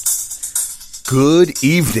Good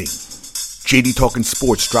evening. JD Talking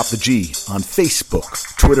Sports, drop the G on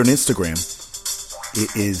Facebook, Twitter, and Instagram.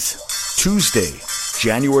 It is Tuesday,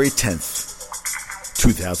 January 10th,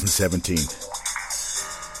 2017.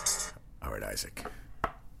 All right, Isaac.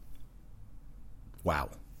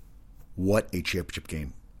 Wow. What a championship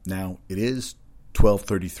game. Now, it is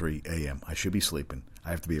 12:33 a.m. I should be sleeping.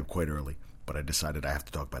 I have to be up quite early, but I decided I have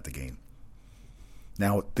to talk about the game.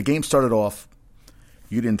 Now, the game started off,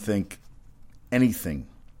 you didn't think anything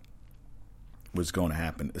was going to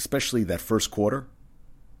happen, especially that first quarter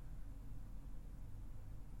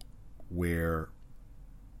where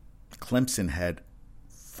Clemson had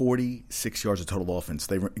 46 yards of total offense.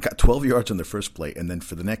 They got 12 yards on their first play, and then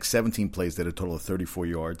for the next 17 plays, they had a total of 34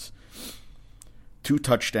 yards. 2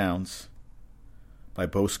 touchdowns by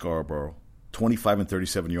Bo Scarborough, 25 and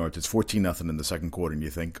 37 yards. It's 14-0 in the second quarter, and you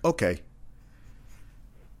think, okay.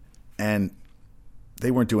 And they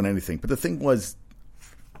weren't doing anything. But the thing was,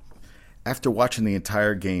 after watching the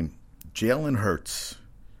entire game, Jalen Hurts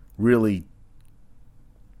really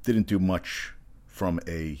didn't do much from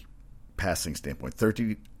a passing standpoint.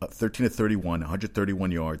 13 to 31,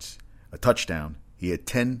 131 yards, a touchdown. He had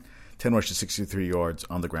 10 rushes, 63 yards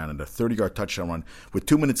on the ground, and a 30-yard touchdown run with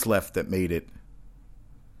 2 minutes left that made it,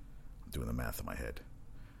 I'm doing the math in my head,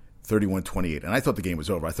 31-28. And I thought the game was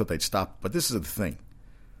over. I thought they'd stop. But this is the thing.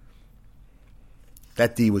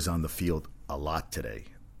 That D was on the field a lot today.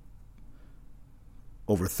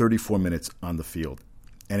 Over 34 minutes on the field.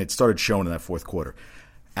 And it started showing in that fourth quarter.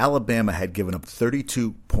 Alabama had given up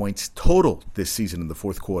 32 points total this season in the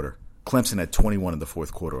fourth quarter. Clemson had 21 in the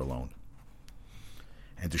fourth quarter alone.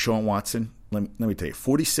 And Deshaun Watson, let me tell you,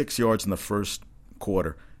 46 yards in the first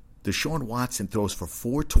quarter. Deshaun Watson throws for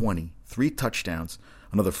 420, 3 touchdowns,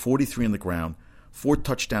 another 43 on the ground, 4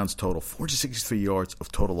 touchdowns total, 463 yards of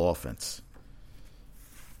total offense.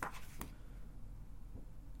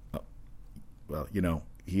 Well, you know,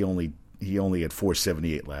 he only had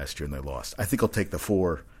 478 last year and they lost. I think he'll take the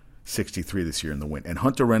 463 this year in the win. And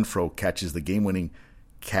Hunter Renfrow catches the game-winning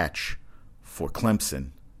catch for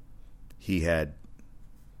Clemson. He had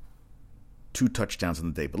 2 touchdowns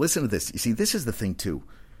on the day. But listen to this. You see, this is the thing, too.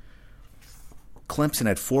 Clemson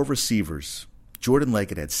had 4 receivers. Jordan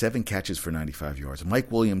Leggett had 7 catches for 95 yards. Mike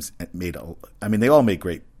Williams they all made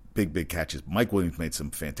great, big catches. Mike Williams made some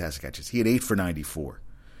fantastic catches. He had 8 for 94.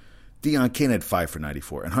 Deion Kane had 5 for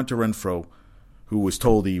 94. And Hunter Renfrow, who was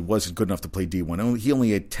told he wasn't good enough to play D1, he only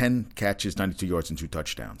had 10 catches, 92 yards, and 2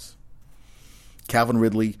 touchdowns. Calvin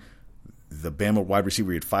Ridley, the Bama wide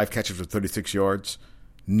receiver, he had 5 catches for 36 yards,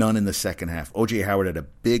 none in the second half. O.J. Howard had a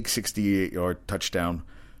big 68-yard touchdown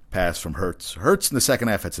pass from Hurts. Hurts in the second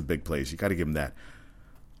half had some big plays. You got to give him that.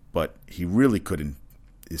 But he really couldn't.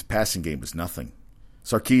 His passing game was nothing.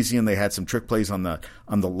 Sarkisian, they had some trick plays on their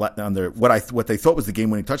what they thought was the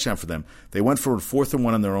game-winning touchdown for them. They went for a 4th and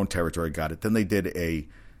 1 on their own territory, got it. Then they did a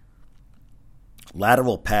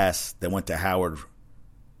lateral pass that went to Howard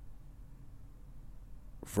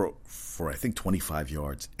for I think 25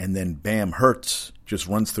 yards, and then bam, Hurts just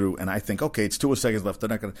runs through, and I think, okay, it's 2 seconds left. They're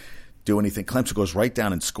not going to do anything. Clemson goes right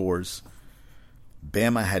down and scores.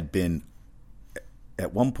 Bama had been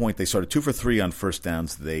at one point they started 2 for 3 on first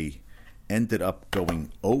downs. They ended up going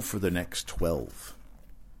 0 for the next 12.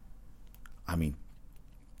 I mean,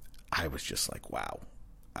 I was just like, wow.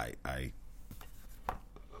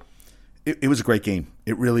 It was a great game.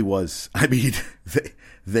 It really was. I mean,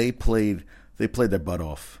 they played their butt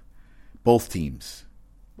off. Both teams.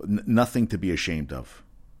 Nothing to be ashamed of.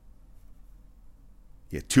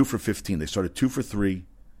 Yeah, 2 for 15. They started 2 for 3,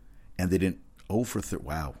 and they didn't 0 for 3.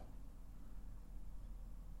 Wow.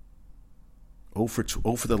 0 for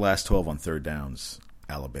the last 12 on third downs,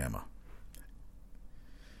 Alabama.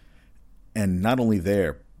 And not only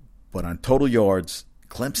there, but on total yards,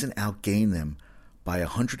 Clemson outgained them by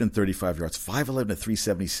 135 yards, 511 to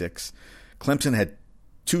 376. Clemson had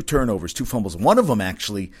 2 turnovers, 2 fumbles. One of them,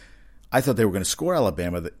 actually, I thought they were going to score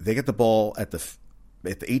Alabama. They get the ball at the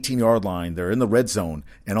 18-yard line. They're in the red zone,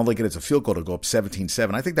 and all they get is a field goal to go up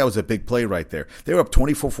 17-7. I think that was a big play right there. They were up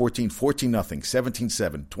 24-14, 14-0,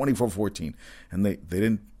 17-7, 24-14, and they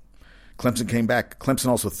didn't. Clemson came back. Clemson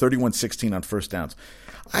also 31-16 on first downs.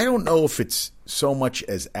 I don't know if it's so much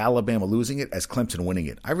as Alabama losing it as Clemson winning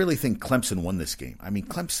it. I really think Clemson won this game. I mean,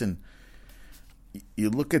 Clemson, you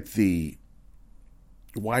look at the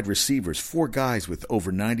wide receivers, 4 guys with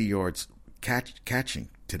over 90 yards catching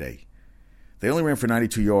today. They only ran for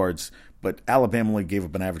 92 yards, but Alabama only gave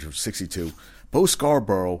up an average of 62. Bo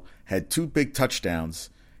Scarborough had 2 big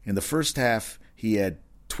touchdowns. In the first half, he had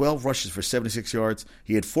 12 rushes for 76 yards.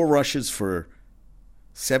 He had 4 rushes for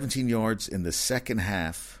 17 yards in the second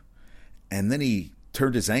half. and then he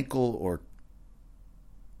turned his ankle or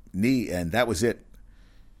knee, and that was it.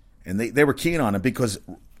 And they were keen on him because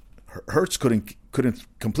Hurts couldn't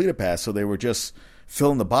complete a pass, so they were just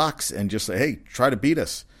filling the box and just say, hey, try to beat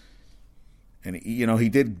us. And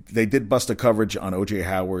they did bust a coverage on O.J.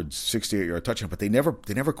 Howard's 68-yard touchdown, but they never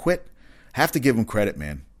quit. Have to give him credit,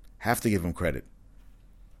 man. Have to give him credit.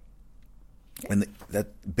 And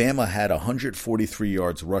that Bama had 143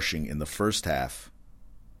 yards rushing in the first half,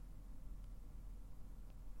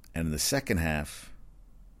 and in the second half,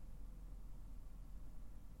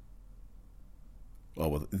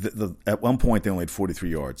 at one point they only had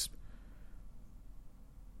 43 yards.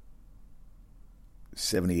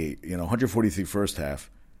 78, 143 first half,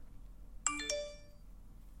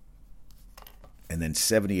 and then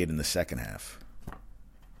 78 in the second half.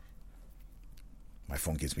 My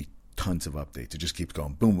phone gives me tons of updates. It just keeps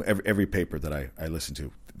going. Boom. Every paper that I listen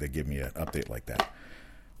to, they give me an update like that.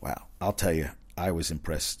 Wow. I'll tell you, I was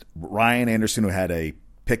impressed. Ryan Anderson, who had a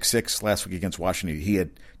pick six last week against Washington, he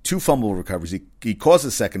had 2 fumble recoveries. He caused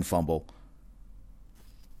the second fumble.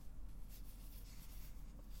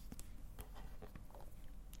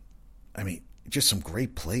 I mean, just some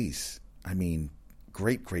great plays. I mean,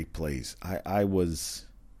 great plays. I was,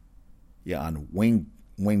 on Wayne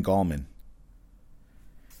Gallman.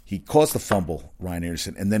 He caused the fumble, Ryan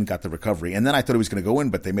Anderson, and then got the recovery. And then I thought he was going to go in,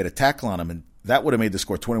 but they made a tackle on him, and that would have made the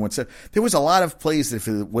score 21-7. There was a lot of plays that if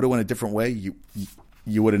it would have went a different way,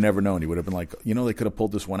 you would have never known. You would have been like, they could have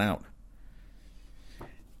pulled this one out.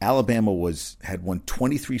 Alabama had won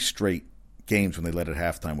 23 straight games when they led at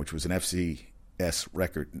halftime, which was an FCS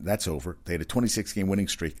record. That's over. They had a 26-game winning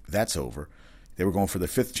streak. That's over. They were going for their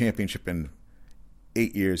 5th championship in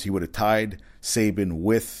 8 years. He would have tied Saban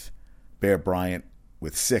with Bear Bryant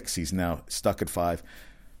with 6. He's now stuck at 5.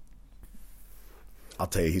 I'll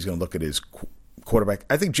tell you, he's going to look at his quarterback.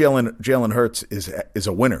 I think Jalen Hurts is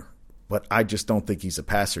a winner, but I just don't think he's a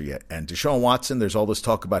passer yet. And Deshaun Watson, there's all this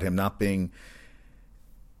talk about him not being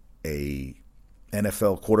a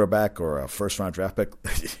NFL quarterback or a first-round draft pick.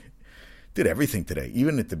 Did everything today.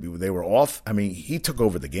 Even they were off. I mean, he took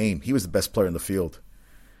over the game. He was the best player in the field.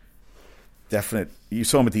 Definite. You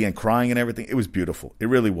saw him at the end crying and everything. It was beautiful. It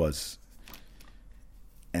really was.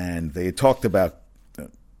 And they had talked about,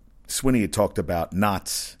 Swinney had talked about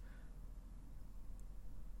knots.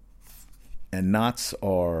 And knots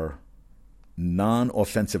are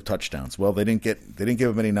non-offensive touchdowns. Well, they didn't give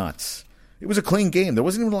him any knots. It was a clean game. There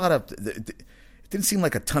wasn't even a lot of, it didn't seem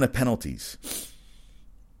like a ton of penalties.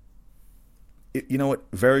 You know what?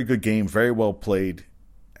 Very good game. Very well played.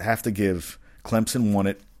 Have to give. Clemson won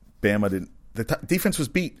it. Bama didn't. The defense was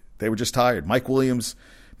beat. They were just tired. Mike Williams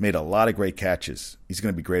made a lot of great catches. He's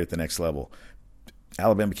going to be great at the next level.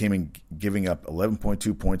 Alabama came in giving up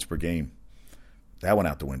 11.2 points per game. That went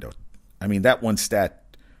out the window. I mean, that one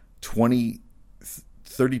stat,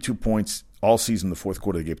 32 points all season in the fourth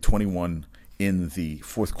quarter. They gave 21 in the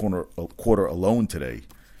fourth quarter alone today.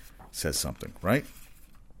 Says something, right?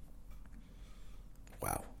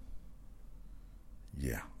 Wow.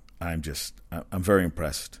 Yeah, I'm very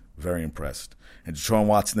impressed. Very impressed. And Deshaun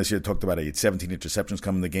Watson this year talked about he had 17 interceptions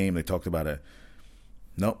coming in the game. They talked about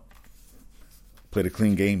nope. Played a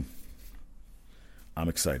clean game. I'm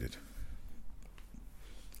excited.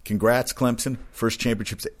 Congrats, Clemson. First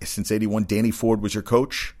championship since 81. Danny Ford was your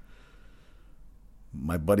coach.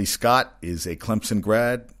 My buddy Scott is a Clemson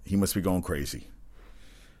grad. He must be going crazy.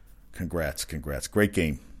 Congrats. Great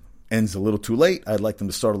game. Ends a little too late. I'd like them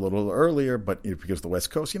to start a little earlier, but because of the West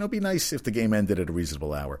Coast, it'd be nice if the game ended at a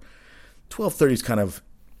reasonable hour. 12:30 is kind of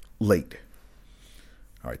late.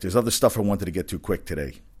 All right, there's other stuff I wanted to get to quick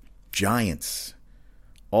today. Giants.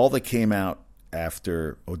 All that came out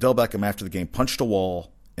after Odell Beckham after the game punched a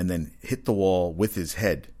wall and then hit the wall with his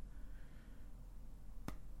head.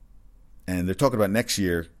 And they're talking about next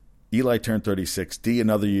year. Eli turned 36. D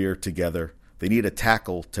another year together. They need a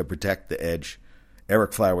tackle to protect the edge.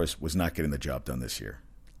 Eric Flowers was not getting the job done this year.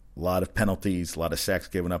 A lot of penalties, a lot of sacks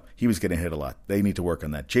given up. He was getting hit a lot. They need to work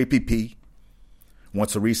on that. JPP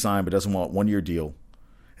wants to re-sign but doesn't want a one-year deal.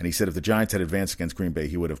 And he said if the Giants had advanced against Green Bay,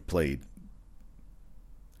 he would have played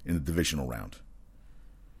in the divisional round.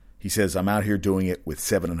 He says, I'm out here doing it with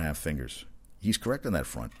 7.5 fingers. He's correct on that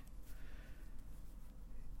front.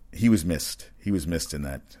 He was missed. He was missed in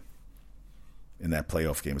that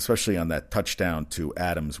playoff game, especially on that touchdown to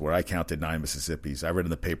Adams where I counted 9 Mississippis. I read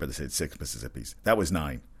in the paper that said 6 Mississippis. That was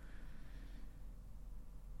 9.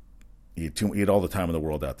 He had all the time in the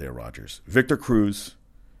world out there, Rodgers. Victor Cruz,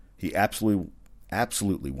 he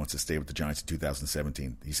absolutely wants to stay with the Giants in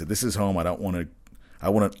 2017. He said, "This is home. I don't want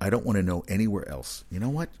to know anywhere else." You know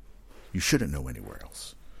what? You shouldn't know anywhere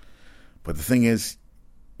else. But the thing is,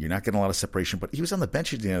 you're not getting a lot of separation. But he was on the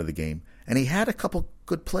bench at the end of the game, and he had a couple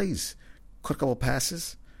good plays, caught a couple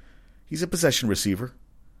passes. He's a possession receiver.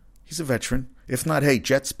 He's a veteran. If not, hey,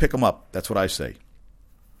 Jets, pick him up. That's what I say.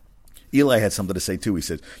 Eli had something to say, too. He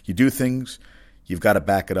said, you do things, you've got to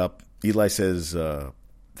back it up. Eli says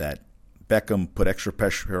that Beckham put extra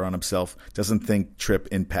pressure on himself, doesn't think Tripp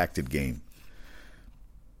impacted game.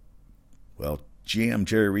 Well, GM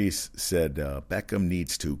Jerry Reese said Beckham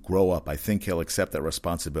needs to grow up. I think he'll accept that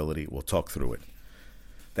responsibility. We'll talk through it.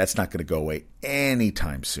 That's not going to go away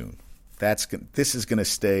anytime soon. This is going to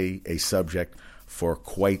stay a subject for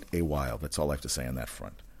quite a while. That's all I have to say on that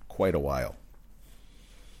front. Quite a while.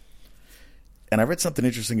 And I read something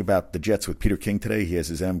interesting about the Jets with Peter King today. He has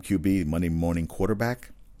his MQB, Monday morning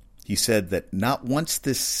quarterback. He said that not once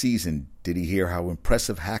this season did he hear how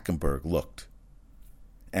impressive Hackenberg looked.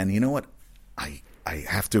 And you know what? I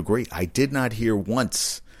have to agree. I did not hear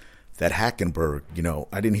once that Hackenberg,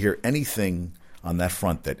 I didn't hear anything on that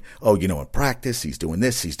front that, in practice, he's doing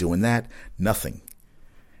this, he's doing that. Nothing.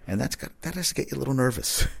 And that has to get you a little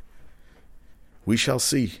nervous. We shall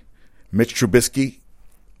see. Mitch Trubisky,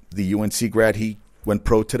 the UNC grad, he went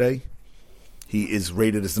pro today. He is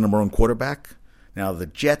rated as the number 1 quarterback. Now, the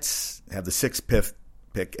Jets have the 6th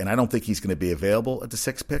pick, and I don't think he's going to be available at the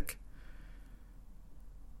 6th pick.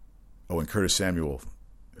 Oh, and Curtis Samuel,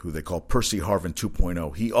 who they call Percy Harvin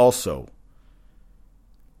 2.0, he also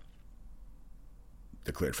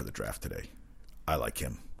declared for the draft today. I like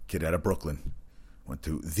him. Kid out of Brooklyn. Went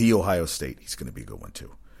to the Ohio State. He's going to be a good one,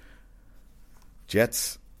 too.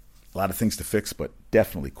 Jets, a lot of things to fix, but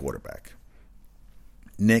definitely quarterback.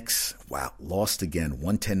 Knicks, lost again,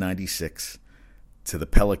 110-96 to the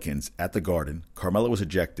Pelicans at the Garden. Carmelo was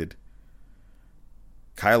ejected.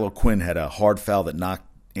 Kyle O'Quinn had a hard foul that knocked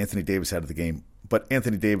Anthony Davis out of the game, but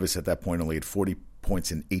Anthony Davis at that point only had 40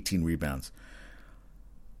 points and 18 rebounds.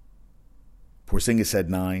 Porzingis had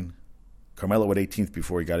 9. Carmelo had 18th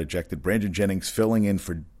before he got ejected. Brandon Jennings filling in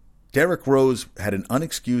for Derrick Rose had an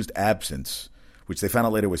unexcused absence, which they found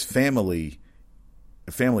out later was a family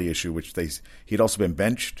issue, which he'd also been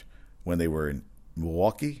benched when they were in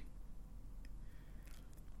Milwaukee.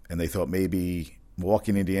 And they thought maybe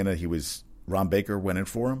Milwaukee and Indiana, Ron Baker went in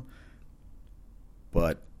for him.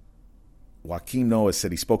 But Joakim Noah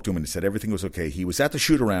said he spoke to him and said everything was okay. He was at the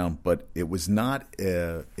shoot around, but it was not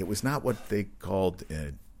what they called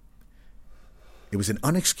it was an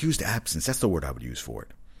unexcused absence. That's the word I would use for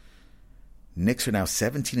it. Knicks are now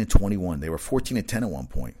 17-21. They were 14-10 at one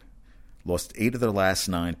point. Lost 8 of their last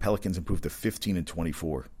 9. Pelicans improved to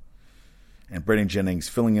 15-24. And Brandon Jennings,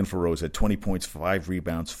 filling in for Rose, had 20 points, 5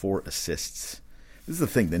 rebounds, 4 assists. This is the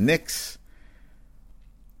thing. The Knicks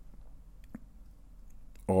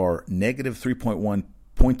are negative 3.1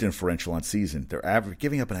 point differential on season. They're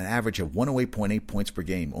giving up an average of 108.8 points per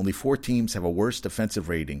game. Only 4 teams have a worse defensive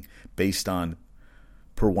rating based on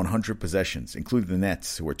per 100 possessions, including the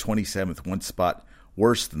Nets, who are 27th, one spot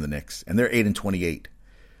worse than the Knicks, and they're 8-28.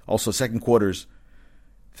 Also, second quarter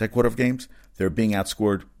of games, they're being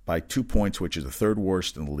outscored by 2 points, which is the 3rd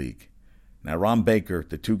worst in the league. Now, Ron Baker,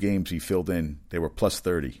 the 2 games he filled in, they were plus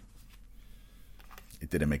 30. It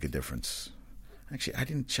didn't make a difference. Actually, I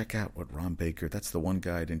didn't check out what Ron Baker, that's the one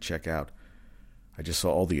guy I didn't check out. I just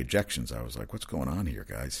saw all the ejections. I was like, what's going on here,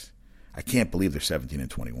 guys? I can't believe they're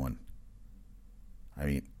 17-21. I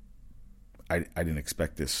mean, I didn't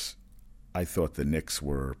expect this. I thought the Knicks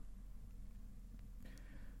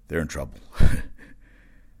they're in trouble.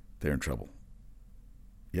 They're in trouble.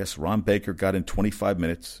 Yes, Ron Baker got in 25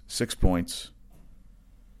 minutes, 6 points,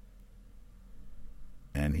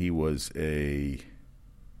 and he was a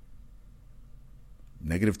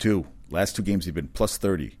 -2. Last 2 games he'd been plus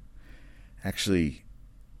 30. Actually,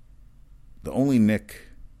 the only Knick,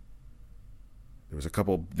 there was a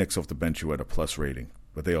couple of Knicks off the bench who had a plus rating,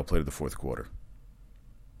 but they all played in the 4th quarter.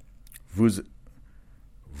 Vujacic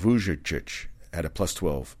had a plus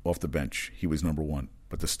 12 off the bench. He was number 1.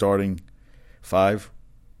 But the starting 5,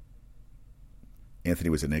 Anthony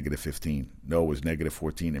was a -15. Noah was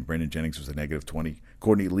 -14, and Brandon Jennings was a -20.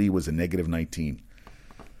 Courtney Lee was a -19.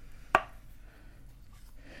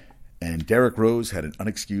 And Derrick Rose had an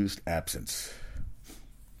unexcused absence.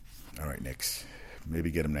 All right, Knicks.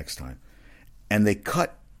 Maybe get him next time. And they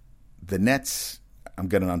cut the Nets. I'm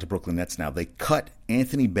getting on to Brooklyn Nets now. They cut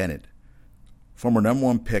Anthony Bennett, former number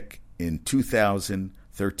 1 pick in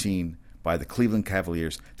 2013 by the Cleveland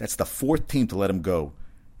Cavaliers. That's the 4th team to let him go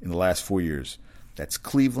in the last 4 years. That's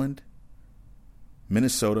Cleveland,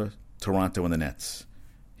 Minnesota, Toronto, and the Nets.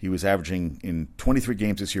 He was averaging in 23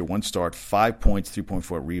 games this year, 1 start, 5 points,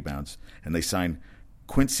 3.4 rebounds. And they signed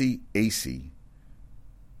Quincy Acey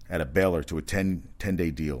out of Baylor to a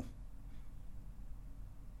 10-day deal.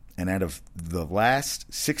 And out of the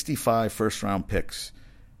last 65 first-round picks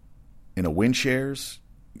in a win shares,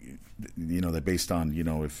 they're based on,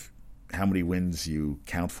 if how many wins you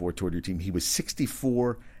count for toward your team. He was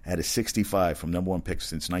 64 out of 65 from number one picks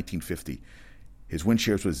since 1950. His win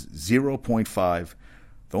shares was 0.5.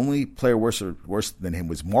 The only player worse than him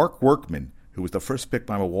was Mark Workman, who was the first pick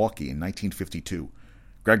by Milwaukee in 1952.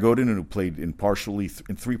 Greg Oden, who played in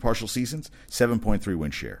 3 partial seasons, 7.3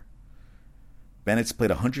 win share. Bennett's played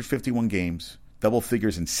 151 games, double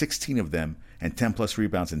figures in 16 of them, and 10-plus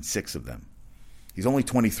rebounds in 6 of them. He's only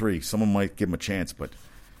 23. Someone might give him a chance, but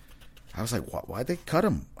I was like, why'd they cut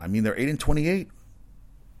him? I mean, they're 8-28.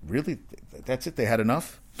 Really? That's it? They had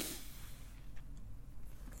enough?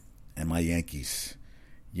 And my Yankees,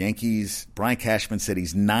 Brian Cashman said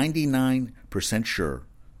he's 99% sure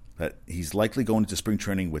that he's likely going into spring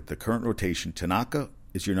training with the current rotation. Tanaka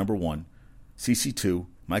is your number 1, CC 2,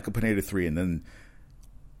 Michael Pineda 3, and then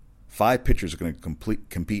 5 pitchers are going to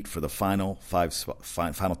compete for the final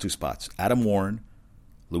 2 spots. Adam Warren,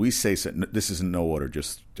 Luis Cessa, this is in no order,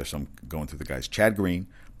 just I'm going through the guys. Chad Green,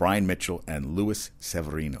 Brian Mitchell, and Luis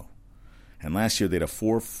Severino. And last year they had a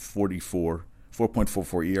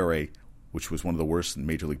 4.44 ERA, which was one of the worst in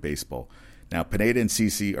Major League Baseball. Now, Pineda and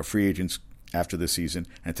CC are free agents after this season,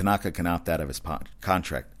 and Tanaka can opt out of his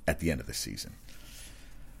contract at the end of the season.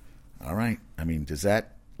 All right. I mean, does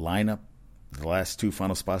that line up the last 2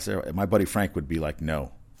 final spots there? My buddy Frank would be like,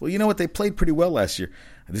 no. Well, you know what? They played pretty well last year.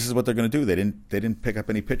 This is what they're going to do. They didn't pick up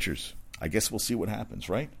any pitchers. I guess we'll see what happens,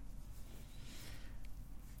 right?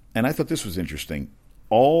 And I thought this was interesting.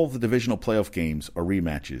 All the divisional playoff games are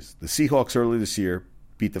rematches. The Seahawks earlier this year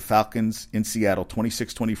beat the Falcons in Seattle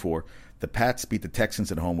 26-24. The Pats beat the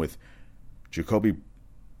Texans at home with Jacoby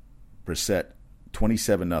Brissett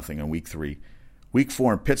 27-0 in Week 3. Week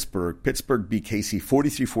 4 in Pittsburgh beat KC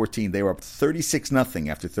 43-14. They were up 36-0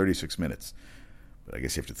 after 36 minutes. But I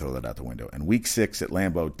guess you have to throw that out the window. And Week 6 at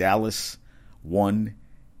Lambeau, Dallas won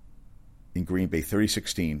in Green Bay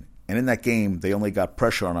 30-16. And in that game, they only got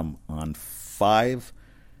pressure on him on 5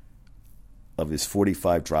 of his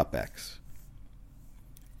 45 dropbacks.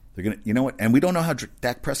 They're gonna, you know what? And we don't know how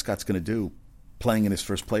Dak Prescott's going to do playing in his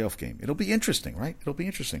first playoff game. It'll be interesting, right? It'll be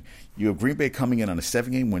interesting. You have Green Bay coming in on a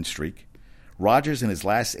 7-game win streak. Rodgers in his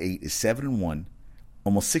last 8 is 7-1,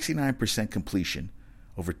 almost 69% completion,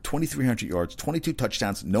 over 2,300 yards, 22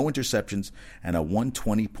 touchdowns, no interceptions, and a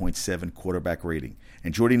 120.7 quarterback rating.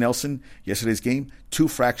 And Jordy Nelson, yesterday's game, 2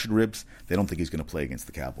 fractured ribs. They don't think he's going to play against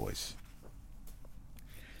the Cowboys.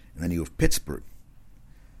 And then you have Pittsburgh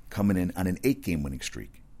coming in on an 8-game winning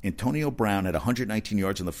streak. Antonio Brown had 119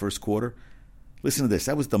 yards in the first quarter. Listen to this.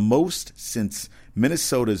 That was the most since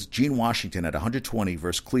Minnesota's Gene Washington at 120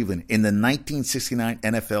 versus Cleveland in the 1969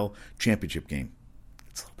 NFL championship game.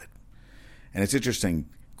 It's a little bit. And it's interesting.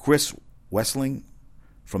 Chris Wessling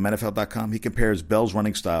from NFL.com, he compares Bell's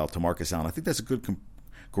running style to Marcus Allen. I think that's a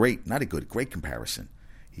great comparison.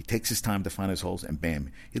 He takes his time to find his holes, and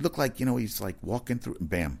bam. He looked like, he's like walking through, and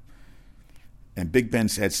bam. And Big Ben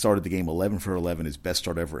had started the game 11 for 11, his best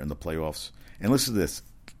start ever in the playoffs. And listen to this.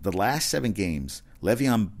 The last 7 games,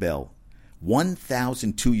 Le'Veon Bell,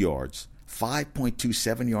 1,002 yards,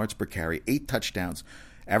 5.27 yards per carry, 8 touchdowns,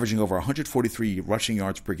 averaging over 143 rushing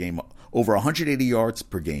yards per game, over 180 yards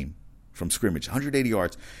per game from scrimmage, 180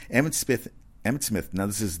 yards. Emmitt Smith, now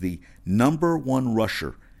this is the number 1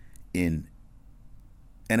 rusher in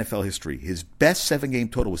NFL history. His best 7-game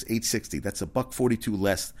total was 860. That's $142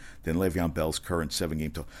 less than Le'Veon Bell's current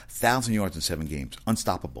 7-game total. 1,000 yards in 7 games.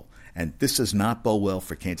 Unstoppable. And this does not bode well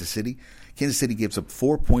for Kansas City. Kansas City gives up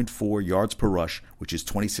 4.4 yards per rush, which is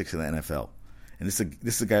 26 in the NFL. And this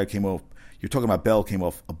is a guy who came off, you're talking about Bell, came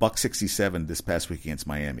off $167 this past week against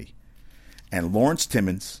Miami. And Lawrence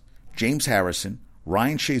Timmons, James Harrison,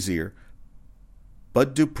 Ryan Shazier,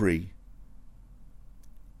 Bud Dupree,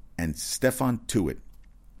 and Stephon Tuitt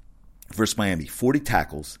versus Miami. 40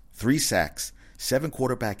 tackles, 3 sacks, 7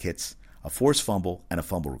 quarterback hits, a forced fumble, and a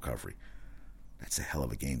fumble recovery. That's a hell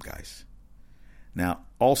of a game, guys. Now,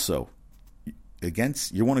 also, you're going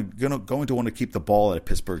to want to keep the ball out of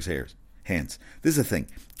Pittsburgh's hands. This is the thing.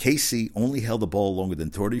 KC only held the ball longer than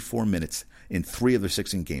 34 minutes in 3 of their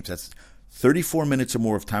 16 games. That's 34 minutes or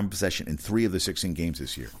more of time of possession in 3 of the 16 games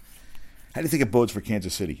this year. How do you think it bodes for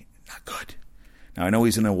Kansas City? Not good. Now, I know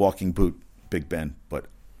he's in a walking boot, Big Ben, but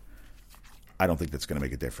I don't think that's going to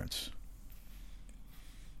make a difference.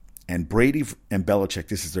 And Brady and Belichick,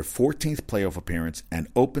 this is their 14th playoff appearance and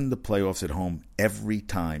opened the playoffs at home every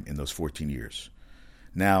time in those 14 years.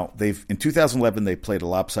 Now, in 2011, they played a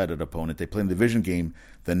lopsided opponent. They played in the division game,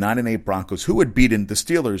 the 9-8 Broncos, who had beaten the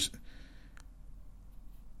Steelers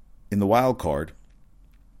in the wild card.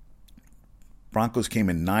 Broncos came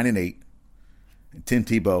in 9-8. Tim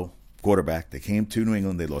Tebow, quarterback, they came to New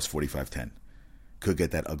England. They lost 45-10. Could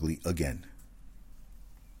get that ugly again.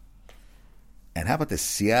 And how about this?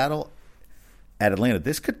 Seattle at Atlanta.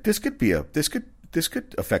 This could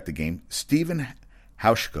affect the game. Steven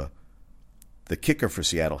Hauschka, the kicker for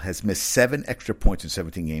Seattle, has missed 7 extra points in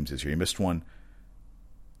 17 games this year. He missed one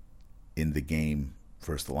in the game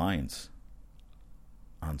versus the Lions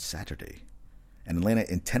on Saturday. And Atlanta,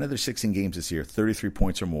 in 10 of their 16 games this year, 33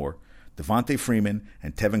 points or more. Devontae Freeman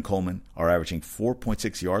and Tevin Coleman are averaging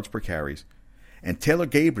 4.6 yards per carries. And Taylor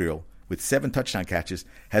Gabriel, with 7 touchdown catches,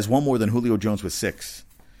 has one more than Julio Jones with 6.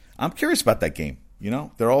 I'm curious about that game.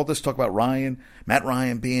 They're all this talk about Matt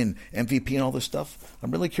Ryan being MVP and all this stuff.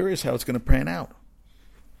 I'm really curious how it's going to pan out.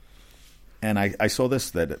 And I saw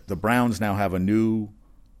that the Browns now have a new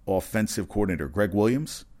offensive coordinator, Greg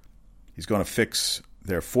Williams. He's going to fix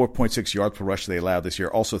their 4.6 yards per rush they allowed this year.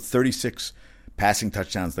 Also 36 passing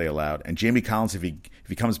touchdowns they allowed. And Jamie Collins, if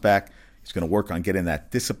he comes back, he's going to work on getting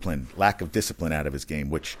that lack of discipline out of his game,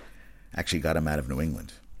 which actually got him out of New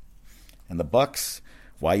England. And the Bucs,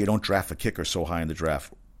 why you don't draft a kicker so high in the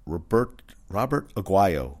draft. Robert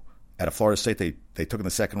Aguayo out of Florida State, they took in the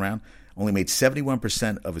second round, only made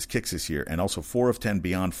 71% of his kicks this year, and also 4 of 10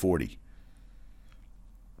 beyond 40.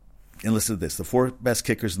 And listen to this, the 4 best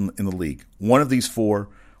kickers in the league. One of these 4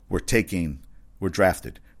 were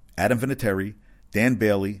drafted. Adam Vinatieri, Dan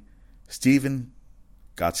Bailey, Steven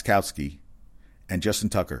Gostkowski, and Justin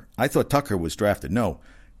Tucker. I thought Tucker was drafted. No.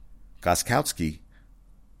 Gostkowski,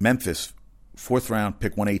 Memphis, 4th round,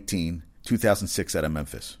 pick 118, 2006 out of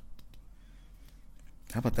Memphis.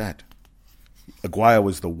 How about that? Aguayo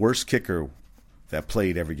was the worst kicker that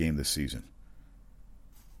played every game this season.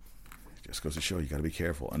 Just goes to show you got to be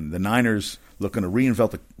careful. And the Niners looking to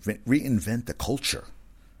reinvent the culture.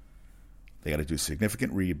 They got to do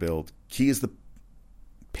significant rebuild. Key is the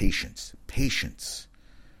patience. Patience.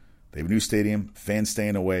 They have a new stadium, fans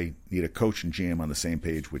staying away, need a coach and GM on the same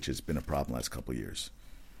page, which has been a problem the last couple of years.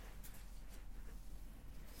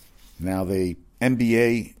 Now, the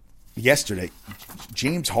NBA yesterday,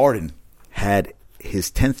 James Harden had his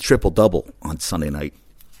 10th triple-double on Sunday night.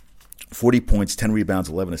 40 points, 10 rebounds,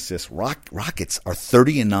 11 assists. Rockets are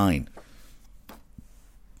 30-9.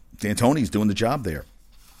 D'Antoni's doing the job there.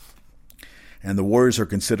 And the Warriors are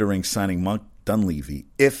considering signing Monk Dunleavy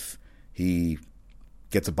if he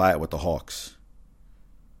gets a buyout with the Hawks.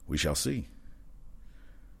 We shall see.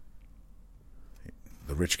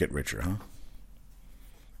 The rich get richer, huh?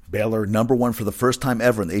 Baylor, number 1 for the first time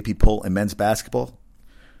ever in the AP poll in men's basketball.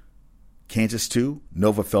 Kansas 2.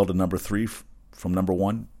 Nova fell to number 3 from number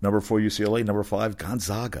 1. Number 4, UCLA. Number 5,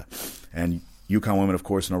 Gonzaga. And UConn women, of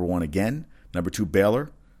course, number 1 again. Number 2,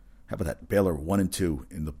 Baylor. How about that? Baylor 1 and 2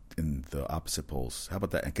 in the opposite polls. How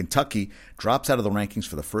about that? And Kentucky drops out of the rankings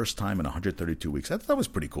for the first time in 132 weeks. I thought that was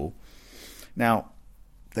pretty cool. Now,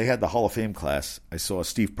 they had the Hall of Fame class. I saw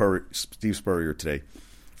Steve Spurrier today.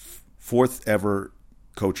 4th ever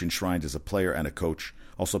coach enshrined as a player and a coach.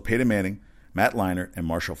 Also Peyton Manning, Matt Leinart, and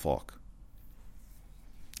Marshall Faulk.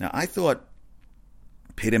 Now, I thought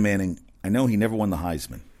Peyton Manning, I know he never won the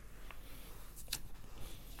Heisman.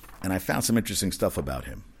 And I found some interesting stuff about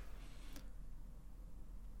him.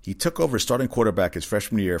 He took over as starting quarterback his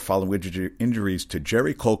freshman year following injuries to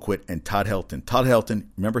Jerry Colquitt and Todd Helton. Todd Helton,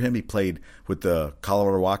 remember him? He played with the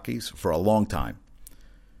Colorado Rockies for a long time.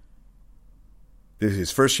 This is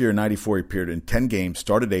his first year in 94. He appeared in 10 games,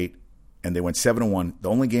 started 8, and they went 7-1. The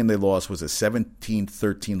only game they lost was a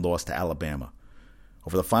 17-13 loss to Alabama.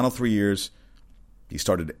 Over the final 3 years, he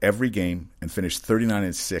started every game and finished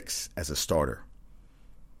 39-6 as a starter.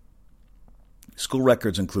 School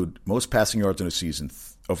records include most passing yards in a season,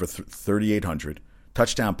 over 3,800.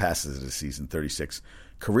 Touchdown passes in a season, 36.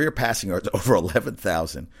 Career passing yards, over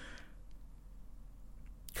 11,000.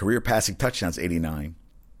 Career passing touchdowns, 89.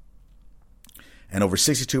 And over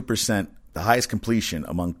 62%, the highest completion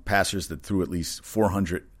among passers that threw at least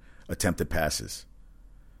 400 attempted passes.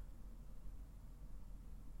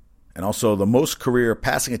 And also the most career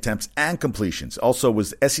passing attempts and completions. Also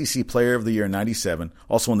was SEC Player of the Year in 97.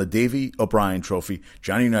 Also won the Davey O'Brien Trophy,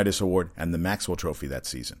 Johnny Unitas Award, and the Maxwell Trophy that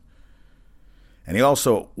season. And he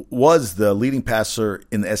also was the leading passer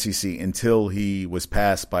in the SEC until he was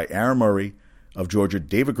passed by Aaron Murray of Georgia,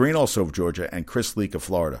 David Green also of Georgia, and Chris Leak of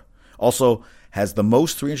Florida. Also has the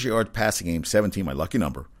most 300-yard passing game, 17, my lucky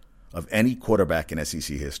number, of any quarterback in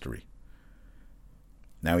SEC history.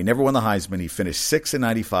 Now, he never won the Heisman. He finished 6th in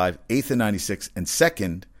 95, 8th in 96, and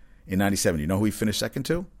 2nd in 97. You know who he finished second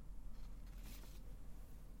to?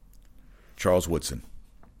 Charles Woodson.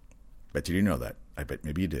 Bet you didn't know that. I bet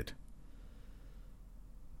maybe you did.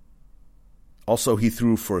 Also, he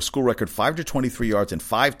threw for a school record 523 yards and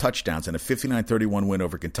 5 touchdowns in a 59-31 win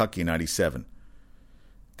over Kentucky in 97.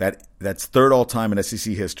 That's third all-time in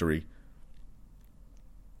SEC history.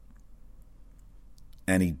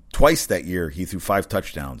 And twice that year, he threw 5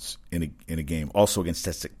 touchdowns in a game, also against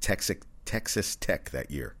Texas Tech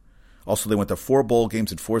that year. Also, they went to 4 bowl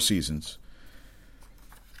games in 4 seasons.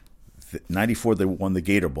 94, they won the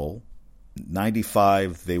Gator Bowl.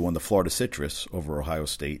 95, they won the Florida Citrus over Ohio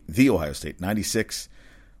State. 96,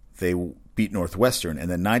 they beat Northwestern. And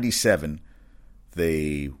then 97,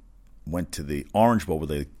 they went to the Orange Bowl where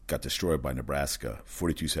they got destroyed by Nebraska,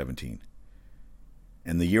 42-17.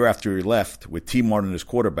 And the year after he left, with T. Martin as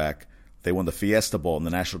quarterback, they won the Fiesta Bowl in the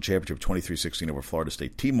national championship 23-16 over Florida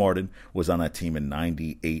State. T. Martin was on that team in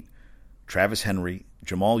 98. Travis Henry,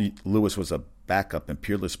 Jamal Lewis was a backup, and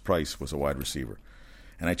Peerless Price was a wide receiver.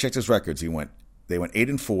 And I checked his records. They went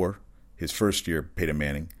 8-4 his first year, Peyton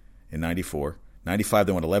Manning, in 94. 95,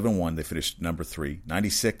 they went 11-1. They finished number 3.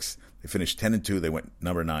 96, they finished 10-2. They went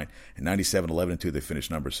number 9. And 97, 11-2. They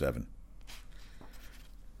finished number 7.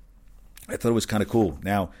 I thought it was kind of cool.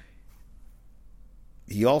 Now,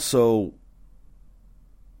 he also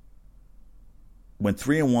went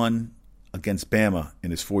 3-1 against Bama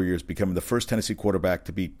in his 4 years, becoming the first Tennessee quarterback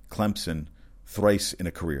to beat Clemson thrice in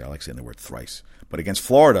a career. I like saying the word thrice. But against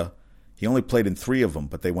Florida, he only played in 3 of them,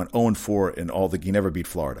 but they went 0-4 in all. He never beat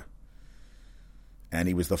Florida. And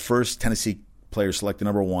he was the first Tennessee player selected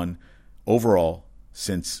number 1 overall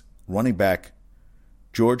since running back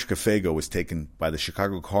George Cafago was taken by the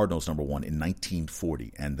Chicago Cardinals number 1 in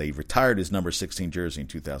 1940. And they retired his number 16 jersey in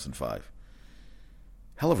 2005.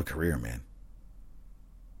 Hell of a career, man.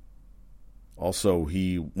 Also,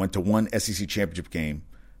 he went to 1 SEC championship game.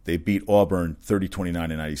 They beat Auburn 30-29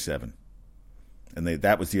 in 97. And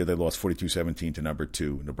that was the year they lost 42-17 to number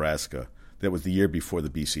 2, Nebraska. That was the year before the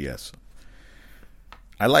BCS.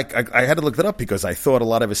 I had to look that up because I thought a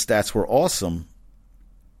lot of his stats were awesome.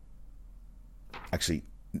 Actually,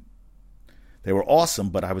 they were awesome,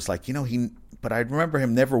 but I was like, but I remember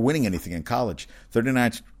him never winning anything in college.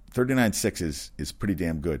 39-6 is pretty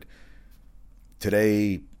damn good.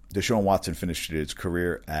 Today, Deshaun Watson finished his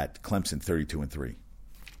career at Clemson 32-3.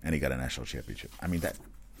 And he got a national championship.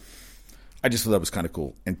 I just thought that was kind of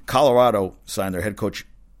cool. And Colorado signed their head coach,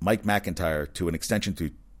 Mike McIntyre, to an extension to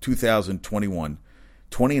 2021,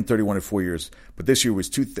 20-31 in 4 years. But this year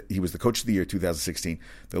he was the coach of the year, 2016.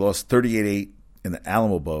 They lost 38-8 in the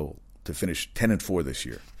Alamo Bowl to finish 10-4 this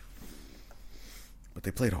year. But they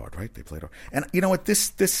played hard, right? They played hard. And you know what?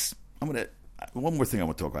 One more thing I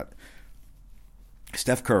want to talk about.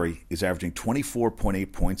 Steph Curry is averaging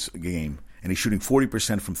 24.8 points a game, and he's shooting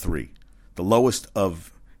 40% from 3, the lowest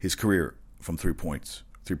of his career from 3-point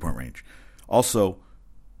range. Also,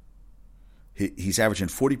 he's averaging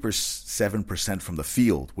 47% from the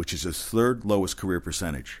field, which is his 3rd lowest career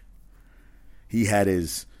percentage. He had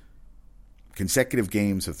his consecutive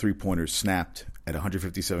games of 3-pointers snapped at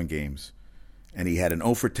 157 games, and he had an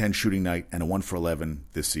 0-for-10 shooting night and a 1-for-11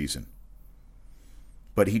 this season.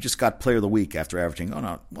 But he just got Player of the Week after averaging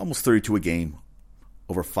almost 32 a game,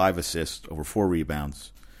 over 5 assists, over 4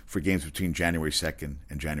 rebounds for games between January 2nd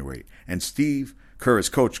and January 8th. And Steve Kerr, his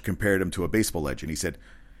coach, compared him to a baseball legend. He said,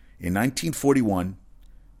 in 1941,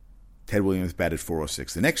 Ted Williams batted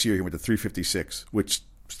 .406. The next year, he went to .356, which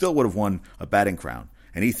still would have won a batting crown.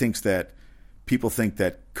 And he thinks that people think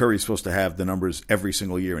that Curry's supposed to have the numbers every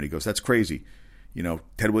single year. And he goes, that's crazy.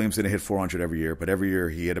 Ted Williams didn't hit 400 every year, but every year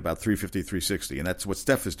he hit about 350, 360. And that's what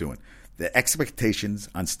Steph is doing. The expectations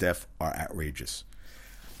on Steph are outrageous.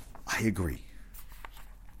 I agree.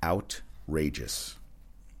 Outrageous.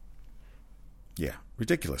 Yeah,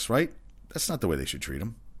 ridiculous, right? That's not the way they should treat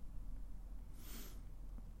him.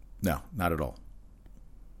 No, not at all.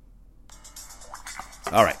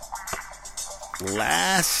 All right.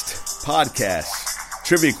 Last podcast.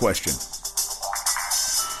 Trivia question.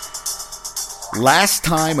 Last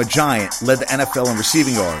time a Giant led the NFL in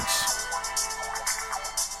receiving yards.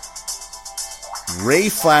 Ray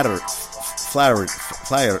Flaherty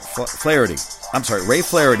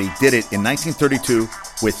did it in 1932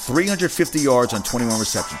 with 350 yards on 21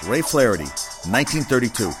 receptions. Ray Flaherty,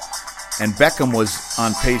 1932. And Beckham was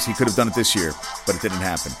on pace. He could have done it this year, but it didn't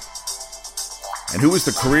happen. And who was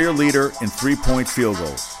the career leader in 3-point field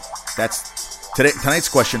goals? That's tonight's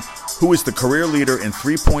question. Who is the career leader in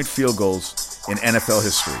 3-point field goals in NFL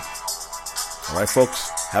history? All right, folks,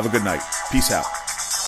 have a good night. Peace out.